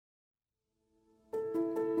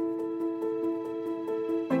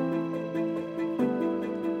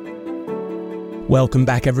Welcome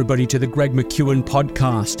back, everybody, to the Greg McKeown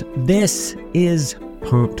podcast. This is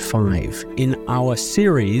part 5 in our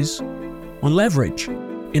series on leverage.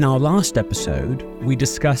 In our last episode, we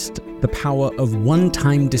discussed the power of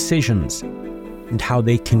one-time decisions and how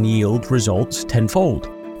they can yield results tenfold.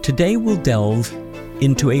 Today, we'll delve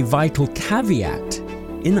into a vital caveat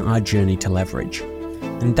in our journey to leverage,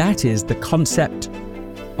 and that is the concept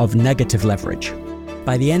of negative leverage.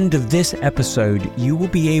 By the end of this episode, you will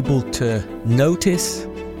be able to notice,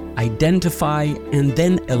 identify, and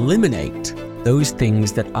then eliminate those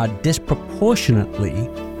things that are disproportionately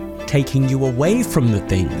taking you away from the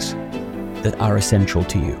things that are essential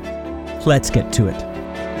to you. Let's get to it.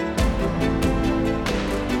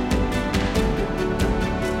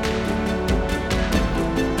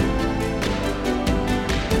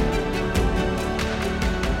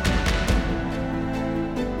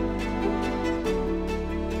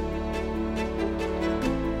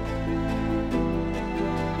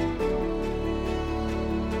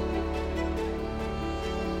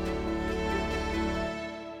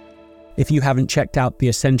 If you haven't checked out the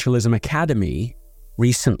Essentialism Academy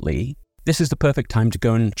recently, this is the perfect time to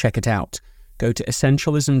go and check it out. Go to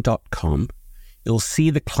essentialism.com. You'll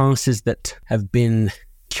see the classes that have been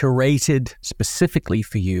curated specifically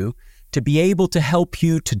for you to be able to help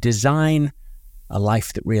you to design a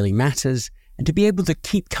life that really matters and to be able to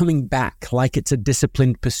keep coming back like it's a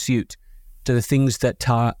disciplined pursuit to the things that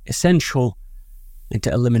are essential and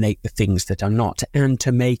to eliminate the things that are not, and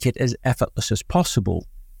to make it as effortless as possible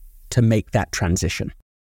to make that transition.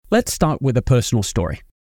 Let's start with a personal story.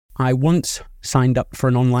 I once signed up for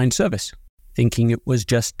an online service, thinking it was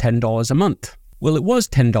just $10 a month. Well, it was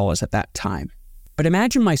 $10 at that time. But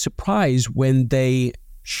imagine my surprise when they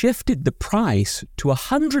shifted the price to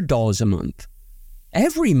 $100 a month,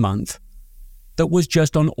 every month, that was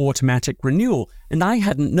just on automatic renewal. And I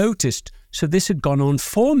hadn't noticed, so this had gone on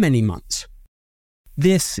for many months.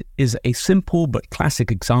 This is a simple but classic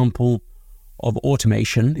example of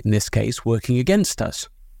automation, in this case, working against us.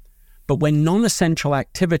 But when non-essential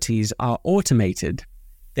activities are automated,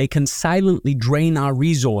 they can silently drain our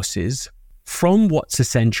resources from what's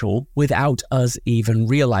essential without us even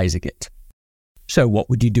realizing it. So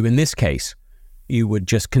what would you do in this case? You would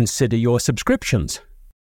just consider your subscriptions.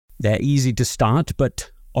 They're easy to start,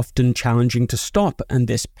 but often challenging to stop, and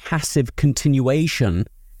this passive continuation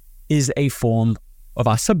is a form of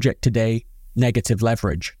our subject today, negative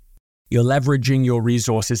leverage. You're leveraging your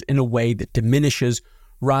resources in a way that diminishes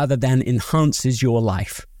rather than enhances your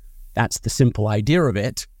life. That's the simple idea of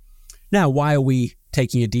it. Now, why are we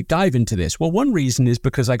taking a deep dive into this? Well, one reason is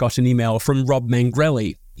because I got an email from Rob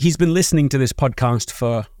Mangrelli. He's been listening to this podcast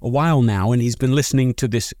for a while now, and he's been listening to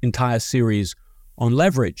this entire series on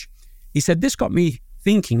leverage. He said, this got me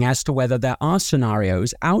thinking as to whether there are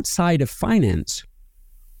scenarios outside of finance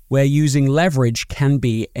where using leverage can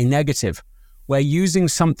be a negative, where using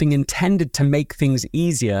something intended to make things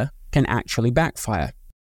easier can actually backfire.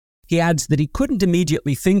 He adds that he couldn't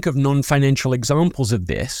immediately think of non-financial examples of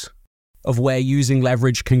this, of where using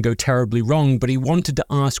leverage can go terribly wrong, but he wanted to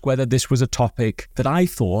ask whether this was a topic that I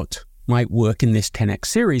thought might work in this 10X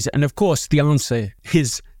series. And of course, the answer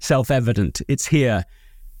is self-evident. It's here,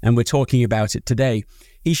 and we're talking about it today.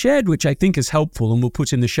 He shared, which I think is helpful, and we'll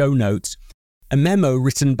put in the show notes, a memo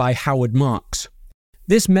written by Howard Marks.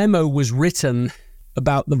 This memo was written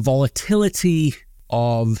about the volatility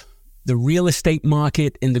of the real estate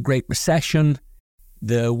market in the Great Recession,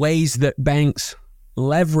 the ways that banks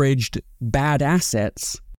leveraged bad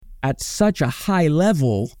assets at such a high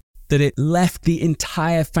level that it left the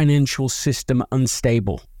entire financial system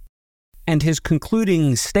unstable. And his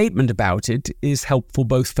concluding statement about it is helpful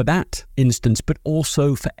both for that instance, but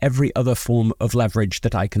also for every other form of leverage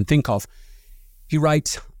that I can think of. He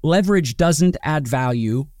writes, leverage doesn't add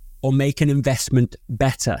value or make an investment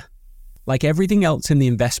better. Like everything else in the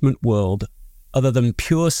investment world, other than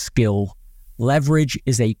pure skill, leverage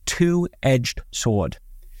is a two-edged sword.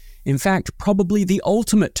 In fact, probably the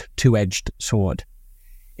ultimate two-edged sword.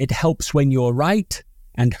 It helps when you're right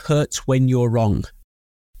and hurts when you're wrong.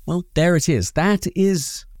 Well, there it is. That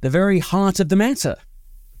is the very heart of the matter.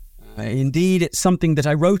 Indeed, it's something that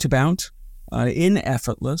I wrote about in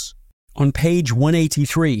Effortless. On page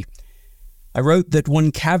 183, I wrote that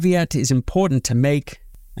one caveat is important to make,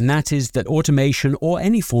 and that is that automation or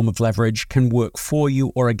any form of leverage can work for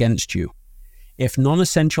you or against you. If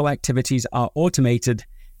non-essential activities are automated,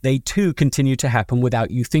 they too continue to happen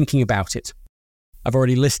without you thinking about it. I've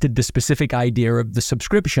already listed the specific idea of the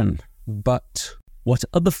subscription, but what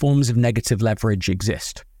other forms of negative leverage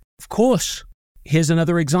exist? Of course, here's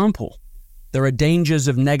another example. There are dangers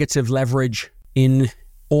of negative leverage in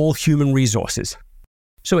all human resources.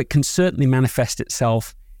 So it can certainly manifest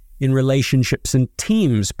itself in relationships and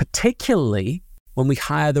teams, particularly when we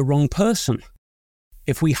hire the wrong person.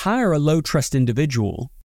 If we hire a low-trust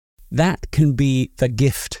individual, that can be the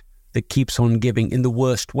gift that keeps on giving in the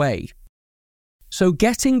worst way. So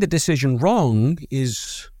getting the decision wrong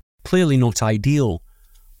is clearly not ideal,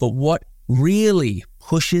 but what really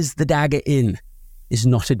pushes the dagger in is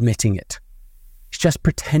not admitting it. It's just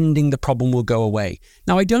pretending the problem will go away.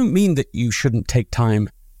 Now, I don't mean that you shouldn't take time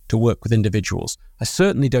to work with individuals. I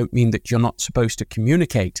certainly don't mean that you're not supposed to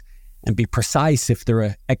communicate and be precise if there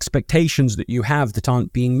are expectations that you have that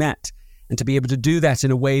aren't being met, and to be able to do that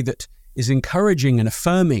in a way that is encouraging and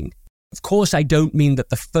affirming. Of course, I don't mean that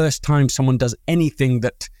the first time someone does anything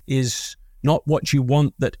that is not what you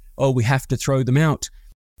want, that, oh, we have to throw them out.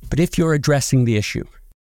 But if you're addressing the issue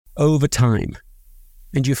over time,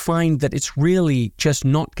 and you find that it's really just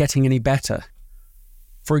not getting any better.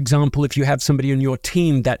 For example, if you have somebody on your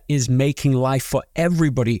team that is making life for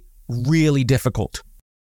everybody really difficult,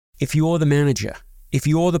 if you're the manager, if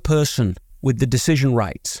you're the person with the decision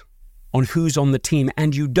rights on who's on the team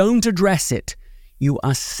and you don't address it, you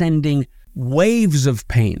are sending waves of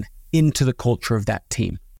pain into the culture of that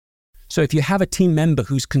team. So if you have a team member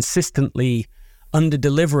who's consistently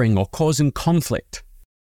under-delivering or causing conflict,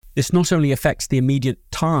 this not only affects the immediate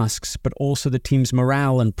tasks, but also the team's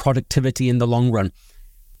morale and productivity in the long run.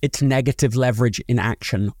 It's negative leverage in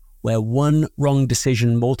action, where one wrong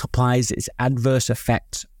decision multiplies its adverse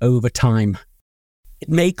effects over time. It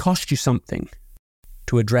may cost you something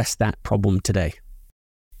to address that problem today.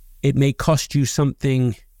 It may cost you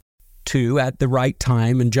something to, at the right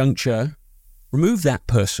time and juncture, remove that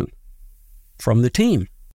person from the team.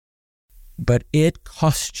 But it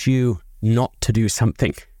costs you not to do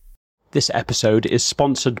something. This episode is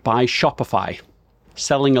sponsored by Shopify.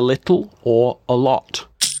 Selling a little or a lot.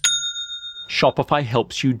 Shopify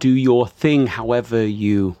helps you do your thing however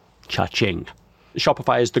you cha-ching.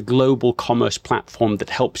 Shopify is the global commerce platform that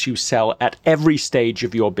helps you sell at every stage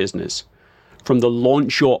of your business. From the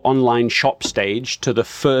launch your online shop stage to the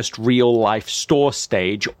first real life store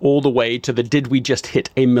stage, all the way to the did we just hit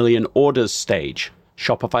 1 million orders stage.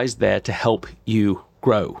 Shopify's there to help you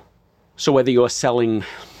grow. So whether you're selling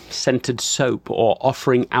scented soap or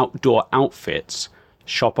offering outdoor outfits,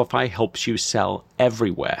 Shopify helps you sell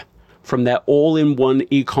everywhere. From their all-in-one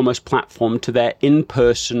e-commerce platform to their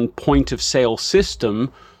in-person point-of-sale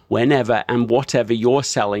system, whenever and whatever you're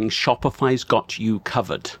selling, Shopify's got you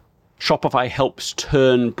covered. Shopify helps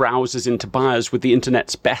turn browsers into buyers with the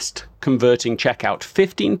internet's best converting checkout,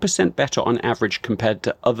 15% better on average compared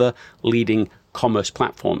to other leading commerce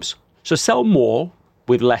platforms. So sell more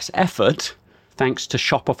with less effort, thanks to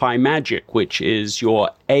Shopify Magic, which is your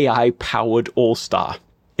AI-powered all-star.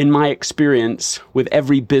 In my experience with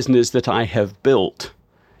every business that I have built,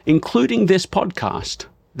 including this podcast,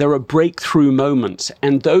 there are breakthrough moments,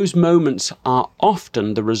 and those moments are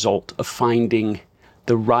often the result of finding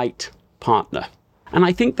the right partner. And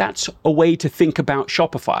I think that's a way to think about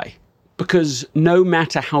Shopify, because no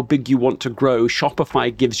matter how big you want to grow, Shopify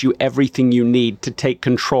gives you everything you need to take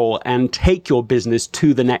control and take your business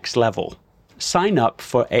to the next level. Sign up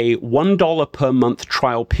for a $1 per month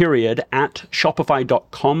trial period at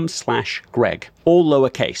shopify.com/Greg, all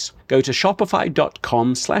lowercase. Go to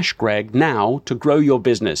shopify.com/Greg now to grow your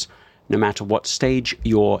business, no matter what stage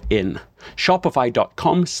you're in.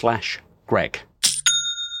 Shopify.com/Greg.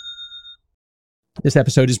 This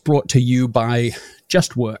episode is brought to you by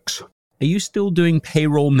JustWorks. Are you still doing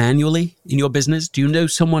payroll manually in your business? Do you know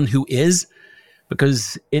someone who is?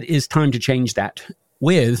 Because it is time to change that.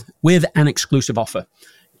 With an exclusive offer.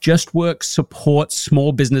 JustWorks supports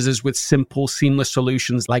small businesses with simple, seamless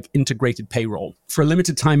solutions like integrated payroll. For a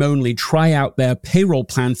limited time only, try out their payroll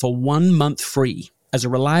plan for 1 month free. As a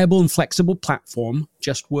reliable and flexible platform,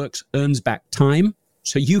 JustWorks earns back time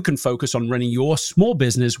so you can focus on running your small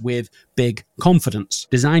business with big confidence.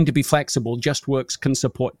 Designed to be flexible, JustWorks can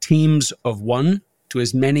support teams of 1 to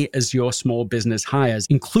as many as your small business hires,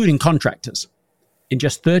 including contractors. In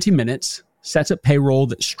just 30 minutes, set up payroll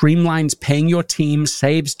that streamlines paying your team,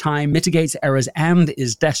 saves time, mitigates errors, and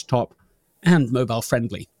is desktop and mobile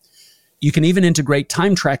friendly. You can even integrate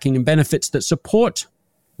time tracking and benefits that support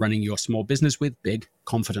running your small business with big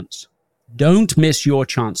confidence. Don't miss your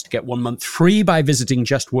chance to get 1 month free by visiting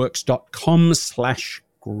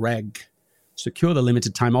justworks.com/Greg. Secure the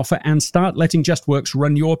limited time offer and start letting JustWorks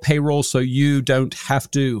run your payroll so you don't have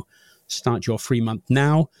to. Start your free month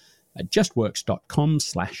now at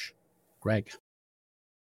justworks.com/Greg.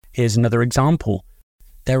 Here's another example.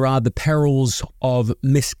 There are the perils of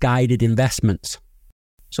misguided investments.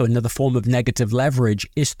 So another form of negative leverage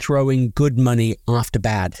is throwing good money after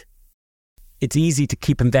bad. It's easy to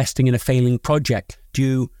keep investing in a failing project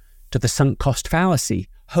due to the sunk cost fallacy,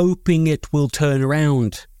 hoping it will turn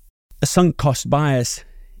around. A sunk cost bias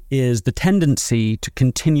is the tendency to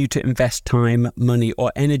continue to invest time, money,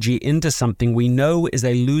 or energy into something we know is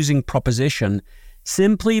a losing proposition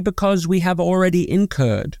simply because we have already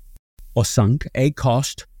incurred or sunk a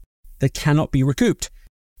cost that cannot be recouped.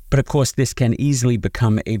 But of course, this can easily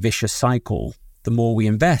become a vicious cycle. The more we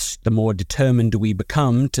invest, the more determined we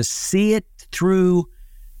become to see it through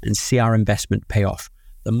and see our investment pay off.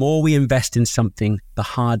 The more we invest in something, the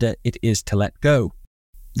harder it is to let go.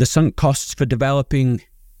 The sunk costs for developing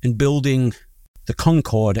and building the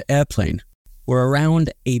Concorde airplane were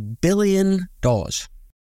around $1 billion.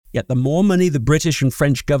 Yet the more money the British and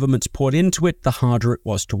French governments poured into it, the harder it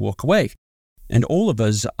was to walk away. And all of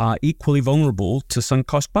us are equally vulnerable to sunk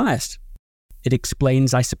cost bias. It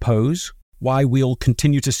explains, I suppose, why we'll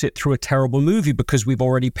continue to sit through a terrible movie because we've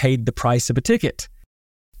already paid the price of a ticket.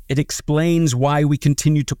 It explains why we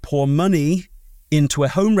continue to pour money into a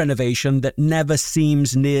home renovation that never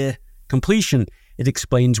seems near completion. It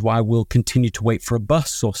explains why we'll continue to wait for a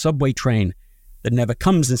bus or subway train that never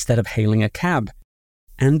comes instead of hailing a cab.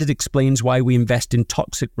 And it explains why we invest in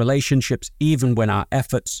toxic relationships even when our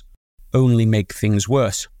efforts only make things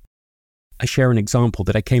worse. I share an example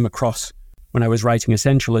that I came across when I was writing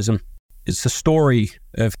Essentialism. It's the story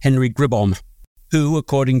of Henry Gribom, who,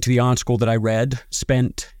 according to the article that I read,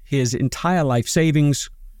 spent his entire life savings,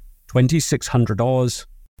 $2,600,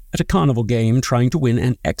 at a carnival game trying to win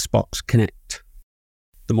an Xbox Kinect.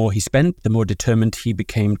 The more he spent, the more determined he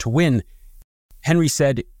became to win. Henry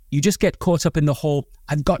said, "You just get caught up in the whole,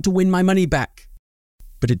 I've got to win my money back."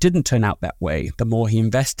 But it didn't turn out that way. The more he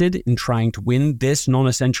invested in trying to win this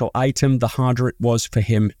non-essential item, the harder it was for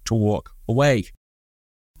him to walk away.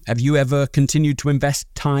 Have you ever continued to invest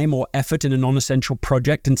time or effort in a non-essential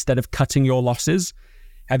project instead of cutting your losses?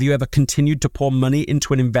 Have you ever continued to pour money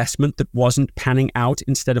into an investment that wasn't panning out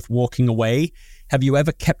instead of walking away? Have you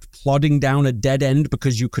ever kept plodding down a dead end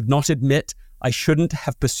because you could not admit, I shouldn't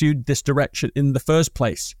have pursued this direction in the first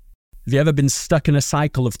place? Have you ever been stuck in a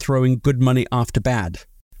cycle of throwing good money after bad?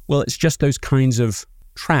 Well, it's just those kinds of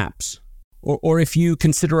traps. Or if you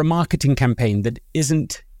consider a marketing campaign that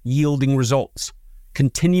isn't yielding results,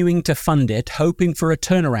 continuing to fund it, hoping for a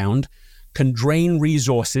turnaround, can drain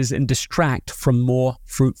resources and distract from more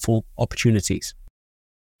fruitful opportunities.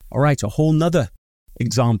 All right, a whole nother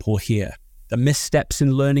example here. The missteps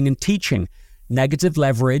in learning and teaching. Negative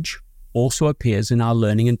leverage also appears in our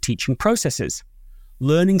learning and teaching processes.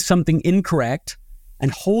 Learning something incorrect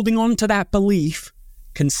and holding on to that belief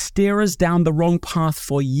can steer us down the wrong path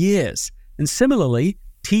for years. And similarly,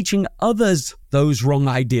 teaching others those wrong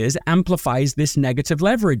ideas amplifies this negative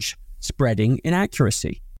leverage, spreading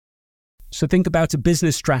inaccuracy. So think about a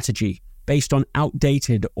business strategy based on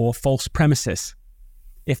outdated or false premises.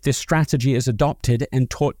 If this strategy is adopted and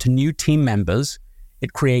taught to new team members,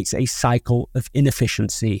 it creates a cycle of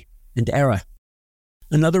inefficiency and error.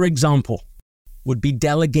 Another example would be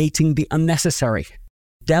delegating the unnecessary.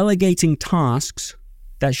 Delegating tasks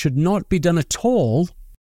that should not be done at all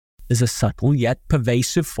is a subtle yet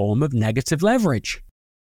pervasive form of negative leverage.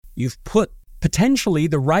 You've put potentially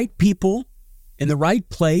the right people in the right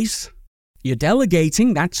place. You're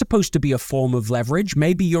delegating, that's supposed to be a form of leverage.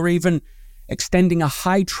 Maybe you're even extending a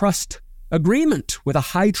high trust agreement with a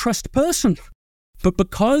high trust person. But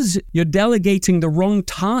because you're delegating the wrong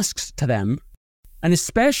tasks to them, and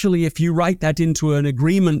especially if you write that into an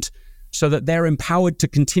agreement so that they're empowered to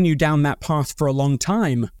continue down that path for a long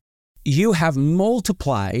time, you have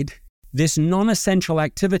multiplied this non-essential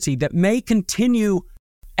activity that may continue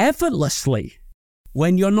effortlessly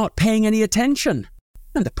when you're not paying any attention.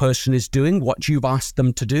 And the person is doing what you've asked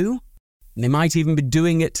them to do. And they might even be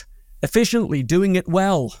doing it efficiently, doing it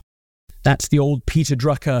well. That's the old Peter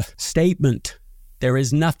Drucker statement. There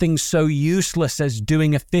is nothing so useless as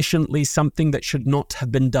doing efficiently something that should not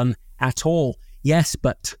have been done at all. Yes,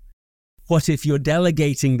 but what if you're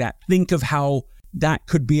delegating that? Think of how that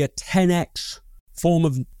could be a 10x form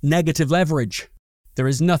of negative leverage. There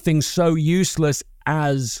is nothing so useless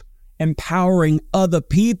as empowering other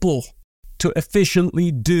people to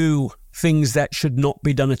efficiently do things that should not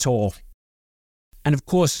be done at all. And of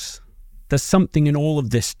course, there's something in all of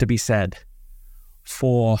this to be said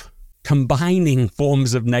for combining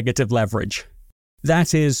forms of negative leverage.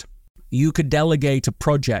 That is, you could delegate a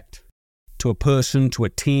project to a person, to a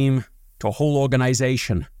team, to a whole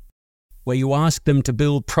organization, where you ask them to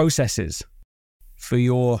build processes for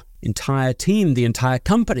your entire team, the entire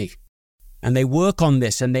company. And they work on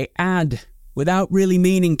this and they add without really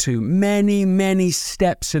meaning to, many, many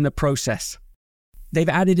steps in the process. They've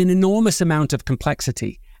added an enormous amount of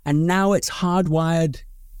complexity, and now it's hardwired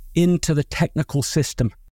into the technical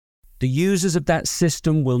system. The users of that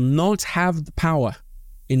system will not have the power,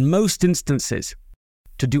 in most instances,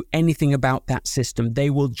 to do anything about that system. They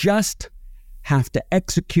will just have to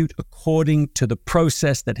execute according to the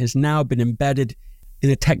process that has now been embedded in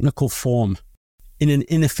a technical form, in an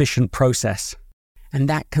inefficient process. And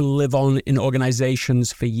that can live on in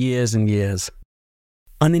organizations for years and years.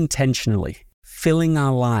 Unintentionally filling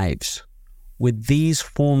our lives with these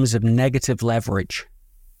forms of negative leverage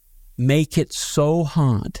make it so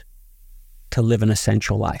hard to live an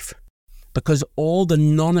essential life, because all the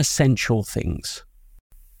non-essential things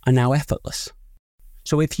are now effortless.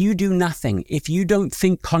 So if you do nothing, if you don't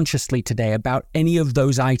think consciously today about any of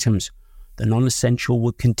those items, the non-essential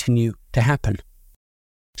will continue to happen.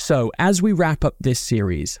 So as we wrap up this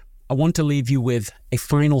series, I want to leave you with a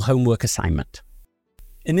final homework assignment.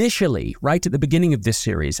 Initially, right at the beginning of this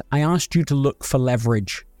series, I asked you to look for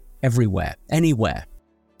leverage everywhere, anywhere.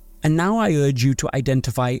 And now I urge you to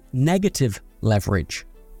identify negative leverage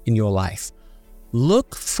in your life.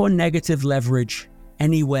 Look for negative leverage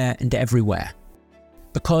anywhere and everywhere.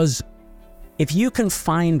 Because if you can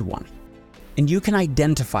find one, and you can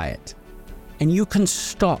identify it, and you can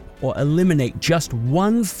stop or eliminate just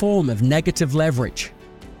one form of negative leverage,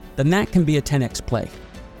 then that can be a 10x play.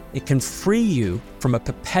 It can free you from a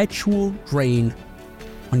perpetual drain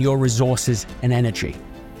on your resources and energy.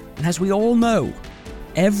 And as we all know,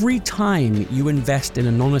 every time you invest in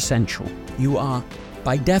a non-essential, you are,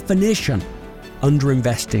 by definition,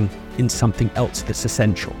 underinvesting in something else that's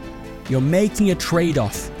essential. You're making a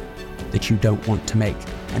trade-off that you don't want to make.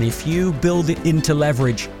 And if you build it into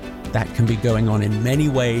leverage, that can be going on in many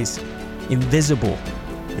ways, invisible.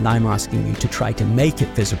 And I'm asking you to try to make it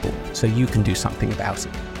visible so you can do something about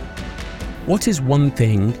it. What is one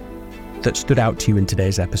thing that stood out to you in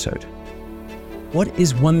today's episode? What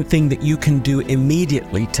is one thing that you can do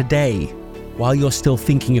immediately today while you're still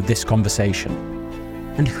thinking of this conversation?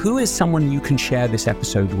 And who is someone you can share this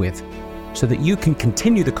episode with so that you can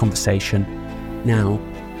continue the conversation now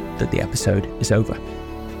that the episode is over?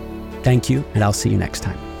 Thank you, and I'll see you next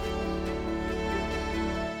time.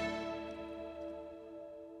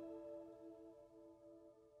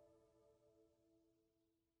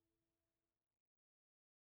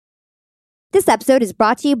 This episode is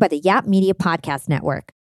brought to you by the Yap Media Podcast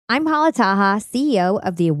Network. I'm Hala Taha, CEO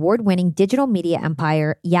of the award-winning digital media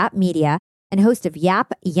empire, Yap Media, and host of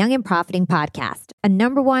Yap Young and Profiting Podcast, a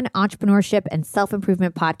 #1 entrepreneurship and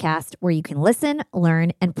self-improvement podcast where you can listen,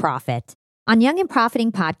 learn, and profit. On Young and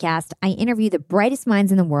Profiting Podcast, I interview the brightest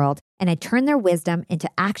minds in the world, and I turn their wisdom into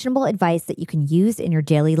actionable advice that you can use in your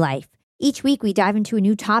daily life. Each week, we dive into a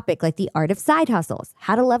new topic like the art of side hustles,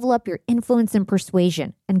 how to level up your influence and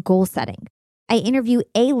persuasion, and goal setting. I interview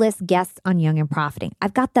A-list guests on Young and Profiting.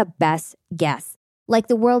 I've got the best guests, like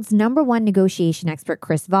the world's #1 negotiation expert,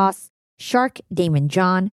 Chris Voss, Shark Damon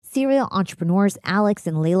John, serial entrepreneurs Alex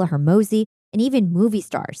and Layla Hermosi, and even movie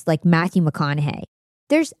stars like Matthew McConaughey.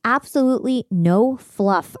 There's absolutely no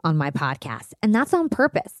fluff on my podcast, and that's on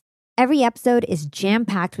purpose. Every episode is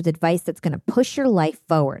jam-packed with advice that's going to push your life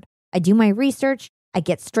forward. I do my research, I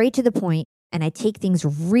get straight to the point, and I take things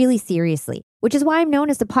really seriously, which is why I'm known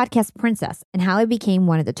as the podcast princess and how I became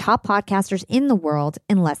one of the top podcasters in the world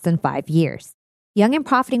in less than 5 years. Young and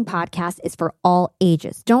Profiting Podcast is for all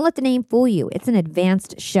ages. Don't let the name fool you. It's an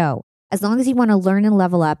advanced show. As long as you want to learn and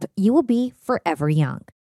level up, you will be forever young.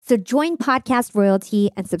 So join podcast royalty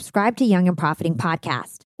and subscribe to Young and Profiting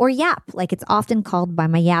Podcast, or YAP, like it's often called by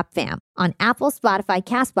my YAP fam, on Apple, Spotify,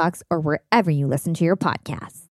 CastBox, or wherever you listen to your podcasts.